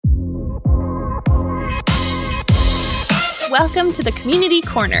Welcome to the Community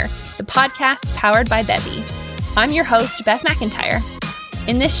Corner, the podcast powered by Bevy. I'm your host, Beth McIntyre.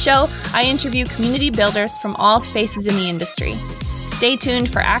 In this show, I interview community builders from all spaces in the industry. Stay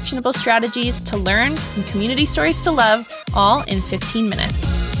tuned for actionable strategies to learn and community stories to love, all in 15 minutes.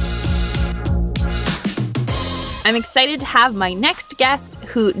 I'm excited to have my next guest,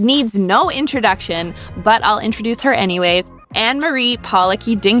 who needs no introduction, but I'll introduce her anyways, Anne-Marie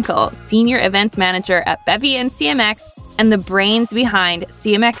Pawlicki Dinkel, Senior Events Manager at Bevy and CMX, and the brains behind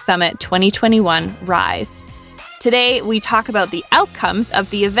CMX Summit 2021 Rise. Today, we talk about the outcomes of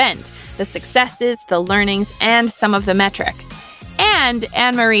the event, the successes, the learnings, and some of the metrics. And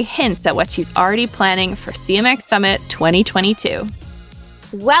Anne-Marie hints at what she's already planning for CMX Summit 2022.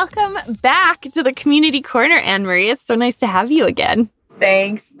 Welcome back to the Community Corner, Anne-Marie. It's so nice to have you again.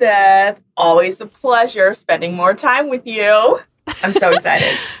 Thanks, Beth. Always a pleasure spending more time with you. I'm so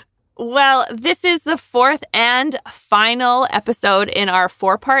excited. Well, this is the fourth and final episode in our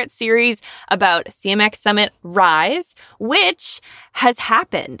four-part series about CMX Summit Rise, which has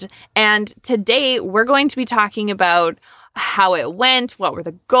happened. And today we're going to be talking about how it went, what were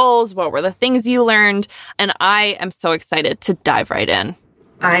the goals, what were the things you learned, and I am so excited to dive right in.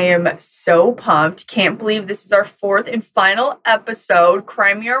 I am so pumped. Can't believe this is our fourth and final episode.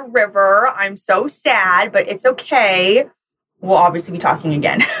 Crimea River. I'm so sad, but it's okay. We'll obviously be talking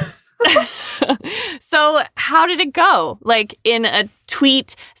again. So how did it go? Like in a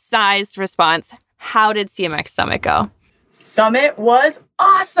tweet-sized response, how did CMX Summit go? Summit was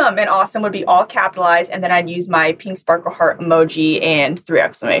awesome. And awesome would be all capitalized. And then I'd use my pink sparkle heart emoji and 3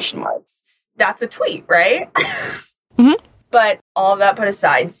 exclamation marks. That's a tweet, right? Mm-hmm. But all of that put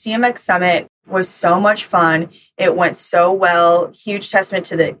aside, CMX Summit was so much fun. It went so well. Huge testament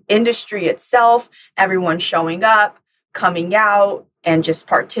to the industry itself, everyone showing up, coming out, and just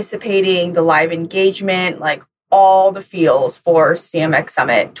participating, the live engagement, like all the feels for CMX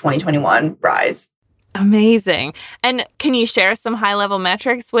Summit 2021 Rise. Amazing. And can you share some high-level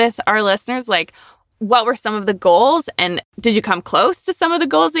metrics with our listeners? Like, what were some of the goals? And did you come close to some of the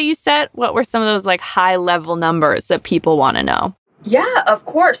goals that you set? What were some of those like high-level numbers that people want to know? Yeah, of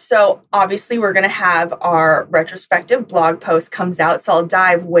course. So obviously we're going to have our retrospective blog post comes out. So I'll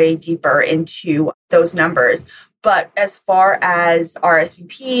dive way deeper into those numbers. But as far as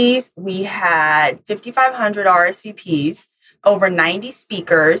RSVPs, we had 5,500 RSVPs, over 90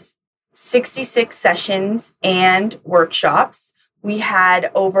 speakers, 66 sessions and workshops. We had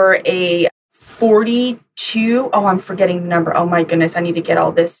over a 42, I'm forgetting the number. Oh my goodness, I need to get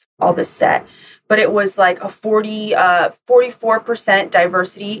all this set. But it was like a 44%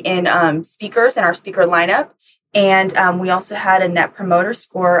 diversity in speakers in our speaker lineup. And we also had a net promoter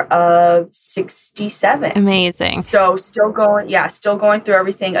score of 67. Amazing. So still going through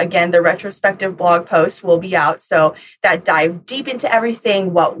everything. Again, the retrospective blog post will be out. So that dive deep into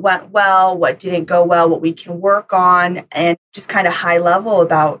everything, what went well, what didn't go well, what we can work on, and just kind of high level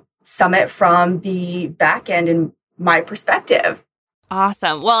about Summit from the back end in my perspective.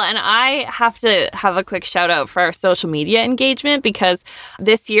 Awesome. Well, and I have to have a quick shout out for our social media engagement, because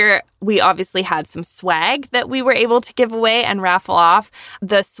this year we obviously had some swag that we were able to give away and raffle off.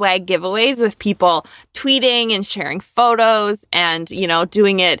 The swag giveaways with people tweeting and sharing photos and,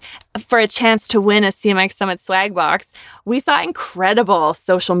 doing it for a chance to win a CMX Summit swag box. We saw incredible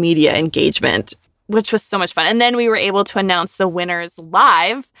social media engagement, which was so much fun. And then we were able to announce the winners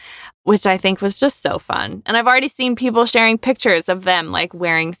live, which I think was just so fun. And I've already seen people sharing pictures of them like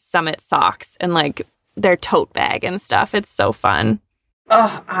wearing Summit socks and like their tote bag and stuff. It's so fun.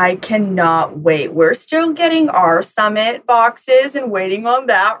 Oh, I cannot wait. We're still getting our Summit boxes and waiting on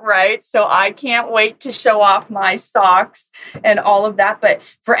that, right? So I can't wait to show off my socks and all of that. But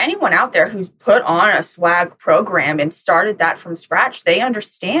for anyone out there who's put on a swag program and started that from scratch, they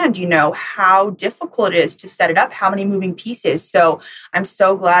understand, how difficult it is to set it up, how many moving pieces. So I'm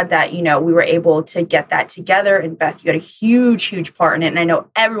so glad that, we were able to get that together. And Beth, you had a huge, huge part in it. And I know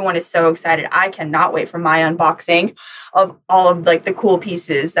everyone is so excited. I cannot wait for my unboxing of all of like the cool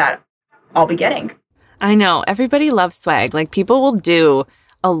pieces that I'll be getting. I know. Everybody loves swag. Like people will do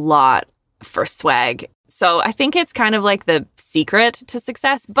a lot for swag. So I think it's kind of like the secret to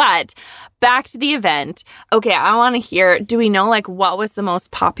success. But back to the event. Okay, I want to hear, do we know like what was the most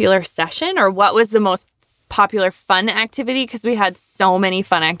popular session or what was the most popular fun activity? Because we had so many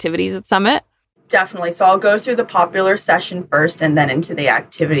fun activities at Summit. Definitely. So I'll go through the popular session first and then into the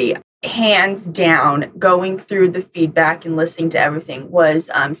activity. Hands down, going through the feedback and listening to everything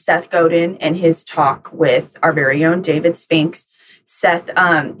was Seth Godin and his talk with our very own David Spinks. Seth,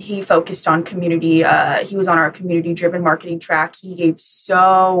 he focused on community. He was on our community-driven marketing track. He gave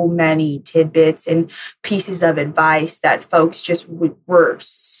so many tidbits and pieces of advice that folks just were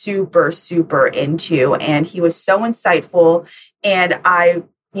super, super into. And he was so insightful. And I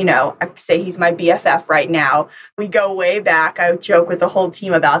say he's my BFF right now. We go way back. I joke with the whole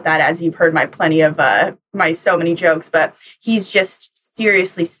team about that, as you've heard my so many jokes. But he's just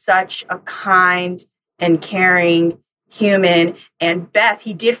seriously such a kind and caring human. And Beth,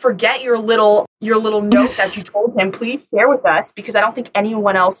 he did forget your little note that you told him. Please share with us, because I don't think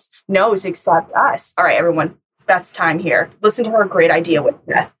anyone else knows except us. All right, everyone, Beth's time here. Listen to her great idea with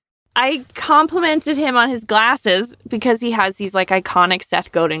Beth. I complimented him on his glasses because he has these like iconic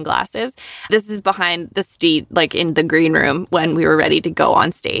Seth Godin glasses. This is behind the stage, like in the green room when we were ready to go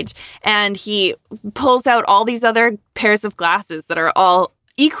on stage. And he pulls out all these other pairs of glasses that are all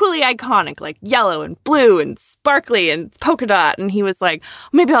equally iconic, like yellow and blue and sparkly and polka dot. And he was like,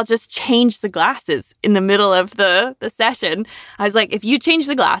 maybe I'll just change the glasses in the middle of the session. I was like, if you change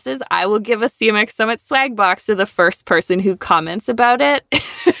the glasses, I will give a CMX Summit swag box to the first person who comments about it,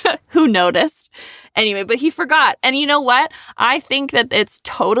 who noticed. Anyway, but he forgot. And you know what? I think that it's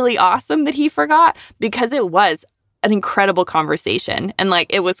totally awesome that he forgot, because it was an incredible conversation. And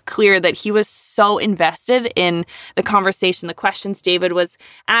like, it was clear that he was so invested in the conversation, the questions David was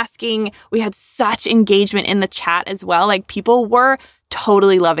asking. We had such engagement in the chat as well. Like, people were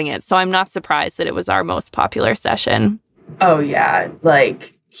totally loving it. So I'm not surprised that it was our most popular session. Oh yeah.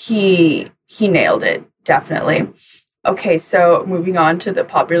 Like he nailed it. Definitely. Okay. So moving on to the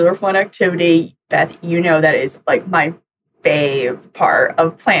popular fun activity, Beth, that is like my fave part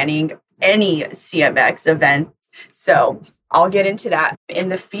of planning any CMX event. So I'll get into that. In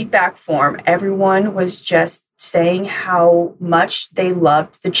the feedback form, everyone was just saying how much they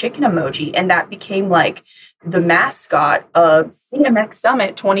loved the chicken emoji. And that became like the mascot of CMX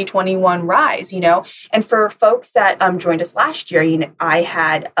Summit 2021 Rise, And for folks that joined us last year, I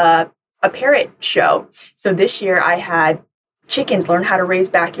had a parrot show. So this year I had chickens, learn how to raise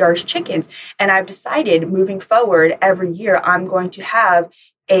backyard chickens. And I've decided moving forward every year, I'm going to have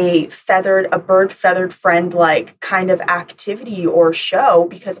a bird feathered friend like kind of activity or show,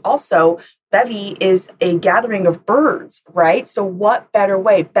 because also Bevy is a gathering of birds, right? So what better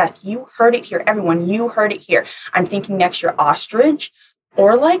way? Beth, you heard it here. Everyone, you heard it here. I'm thinking next year ostrich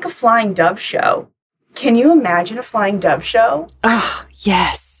or like a flying dove show. Can you imagine a flying dove show? Oh,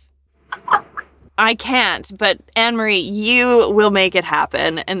 yes. I can't, but Anne-Marie, you will make it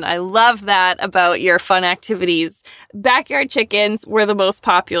happen. And I love that about your fun activities. Backyard chickens were the most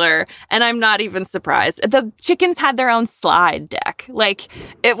popular, and I'm not even surprised. The chickens had their own slide deck. Like,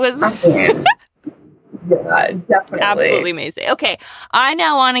 it was... Yeah, definitely. Absolutely amazing. Okay, I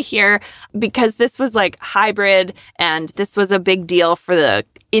now want to hear, because this was like hybrid, and this was a big deal for the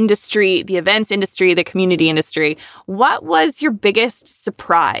industry, the events industry, the community industry. What was your biggest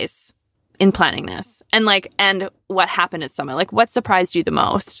surprise in planning this, and what happened at Summit? Like, what surprised you the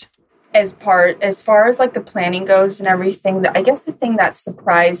most? As far as like the planning goes and everything, I guess the thing that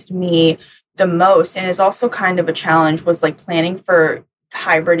surprised me the most, and is also kind of a challenge, was like planning for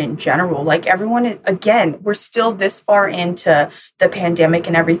hybrid in general. Like, everyone, again, we're still this far into the pandemic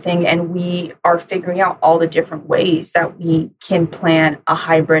and everything, and we are figuring out all the different ways that we can plan a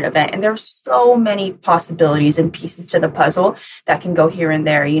hybrid event. And there's so many possibilities and pieces to the puzzle that can go here and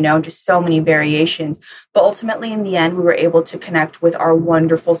there, just so many variations. But ultimately, in the end, we were able to connect with our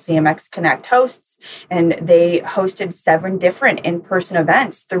wonderful CMX Connect hosts, and they hosted 7 different in-person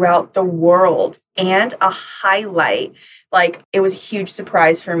events throughout the world. And a highlight, like, it was a huge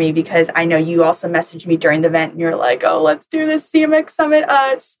surprise for me, because I know you also messaged me during the event and you're like, oh, let's do this CMX Summit.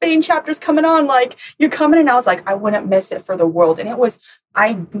 Spain chapter's coming on. Like, you're coming. And I was like, I wouldn't miss it for the world. And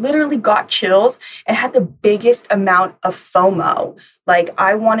I literally got chills and had the biggest amount of FOMO. Like,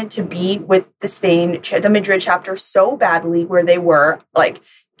 I wanted to be with the Madrid chapter so badly, where they were like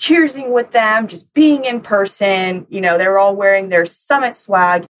cheersing with them, just being in person. They were all wearing their Summit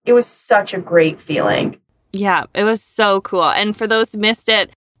swag. It was such a great feeling. Yeah, it was so cool. And for those who missed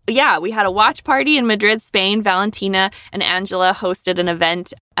it, yeah, we had a watch party in Madrid, Spain. Valentina and Angela hosted an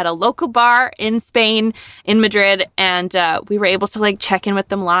event at a local bar in Spain, in Madrid, and we were able to check in with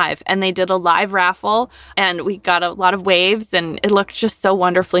them live. And they did a live raffle, and we got a lot of waves, and it looked just so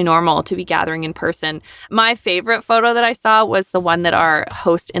wonderfully normal to be gathering in person. My favorite photo that I saw was the one that our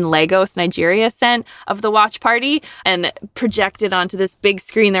host in Lagos, Nigeria, sent of the watch party, and projected onto this big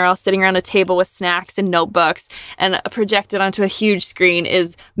screen. They're all sitting around a table with snacks and notebooks, and projected onto a huge screen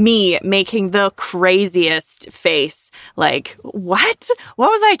is me making the craziest face. Like, what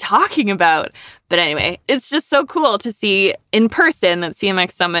was was I talking about? But anyway, it's just so cool to see in person at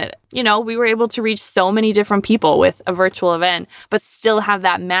CMX Summit, we were able to reach so many different people with a virtual event, but still have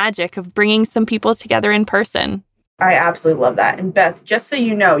that magic of bringing some people together in person. I absolutely love that. And Beth, just so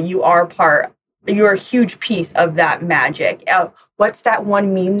you know, you're a huge piece of that magic. What's that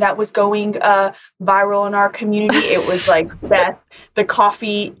one meme that was going viral in our community? It was like, Beth, the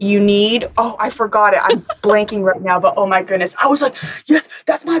coffee you need. Oh, I forgot it. I'm blanking right now, but oh my goodness. I was like, yes,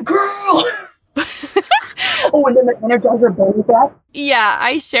 that's my girl. Oh, and then the Energizer Bunny Beth. Yeah,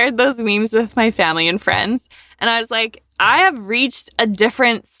 I shared those memes with my family and friends. And I was like, I have reached a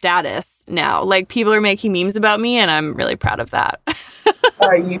different status now. Like, people are making memes about me, and I'm really proud of that.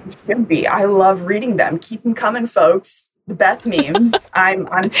 You should be. I love reading them. Keep them coming, folks. The Beth memes. I'm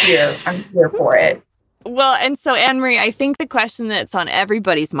here. I'm here for it. Well, and so, Anne-Marie, I think the question that's on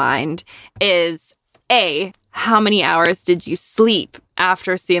everybody's mind is, A, how many hours did you sleep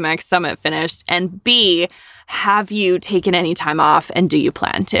after CMX Summit finished? And B, have you taken any time off, and do you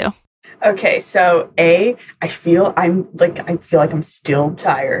plan to? Okay, so I feel like I'm still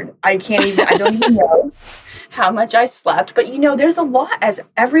tired. I don't even know how much I slept, but there's a lot, as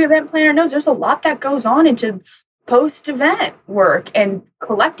every event planner knows, there's a lot that goes on into post-event work and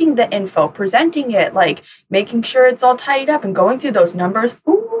collecting the info, presenting it, like making sure it's all tidied up and going through those numbers.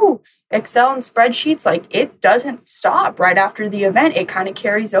 Ooh, Excel and spreadsheets, like it doesn't stop right after the event. It kind of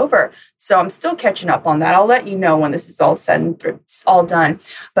carries over. So I'm still catching up on that. I'll let you know when this is all said and all done.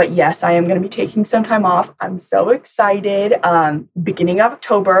 But yes, I am going to be taking some time off. I'm so excited. Beginning of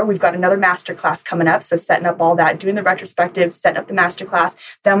October, we've got another masterclass coming up. So setting up all that, doing the retrospective, setting up the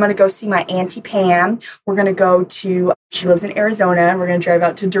masterclass. Then I'm going to go see my Auntie Pam. We're going to go to, she lives in Arizona, and we're going to drive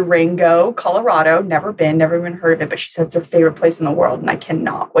out to Durango, Colorado. Never even heard of it, but she said it's her favorite place in the world. And I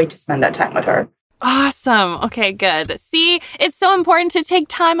cannot wait to spend that time with her. Awesome. Okay, good. See, it's so important to take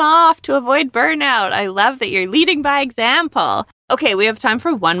time off to avoid burnout. I love that you're leading by example. Okay, we have time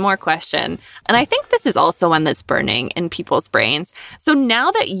for one more question. And I think this is also one that's burning in people's brains. So now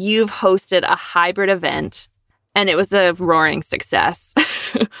that you've hosted a hybrid event and it was a roaring success,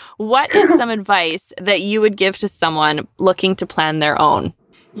 what is some advice that you would give to someone looking to plan their own?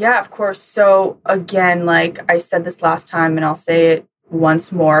 Yeah, of course. So again, like I said this last time, and I'll say it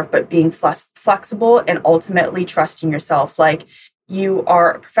once more, but being flexible and ultimately trusting yourself. Like, you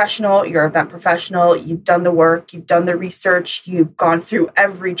are a professional, you're an event professional, you've done the work, you've done the research, you've gone through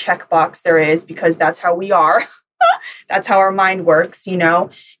every checkbox there is, because that's how we are. That's how our mind works,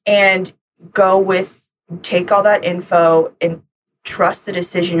 and take all that info and trust the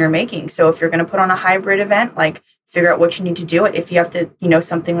decision you're making. So if you're going to put on a hybrid event, like figure out what you need to do it. If you have to,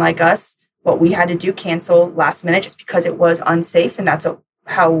 something like us, what we had to do, cancel last minute just because it was unsafe. And that's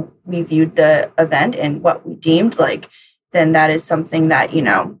how we viewed the event and what we deemed, then that is something that,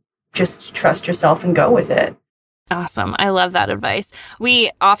 just trust yourself and go with it. Awesome. I love that advice.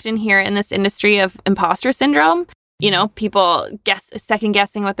 We often hear in this industry of imposter syndrome, people second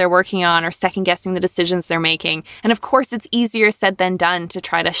guessing what they're working on or second guessing the decisions they're making. And of course, it's easier said than done to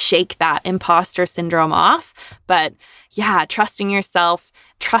try to shake that imposter syndrome off. But yeah, trusting yourself,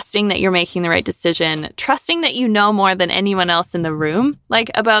 trusting that you're making the right decision, trusting that you know more than anyone else in the room,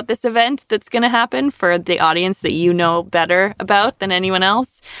 about this event that's going to happen for the audience that you know better about than anyone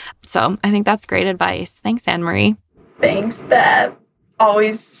else. So I think that's great advice. Thanks, Anne-Marie. Thanks, Beth.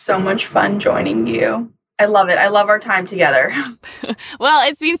 Always so much fun joining you. I love it. I love our time together. Well,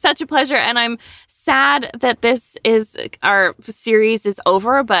 it's been such a pleasure, and I'm sad that our series is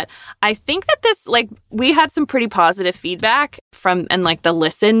over, but I think that we had some pretty positive feedback and the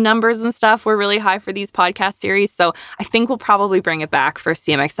listen numbers and stuff were really high for these podcast series. So I think we'll probably bring it back for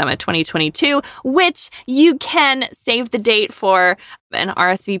CMX Summit 2022, which you can save the date for and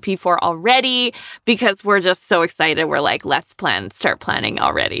RSVP for already, because we're just so excited. We're let's start planning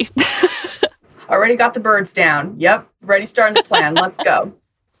already. Already got the birds down. Yep. Ready, starting to plan. Let's go.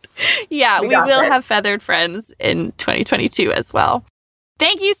 Yeah, we will have feathered friends in 2022 as well.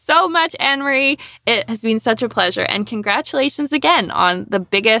 Thank you so much, Anne-Marie. It has been such a pleasure. And congratulations again on the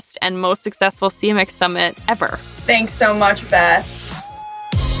biggest and most successful CMX Summit ever. Thanks so much, Beth.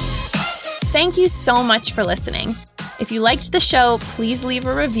 Thank you so much for listening. If you liked the show, please leave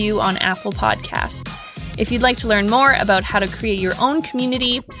a review on Apple Podcasts. If you'd like to learn more about how to create your own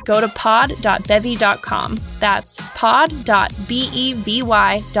community, go to pod.bevy.com. That's pod.bevy.com.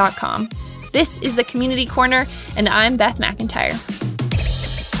 This is the Community Corner, and I'm Beth McIntyre.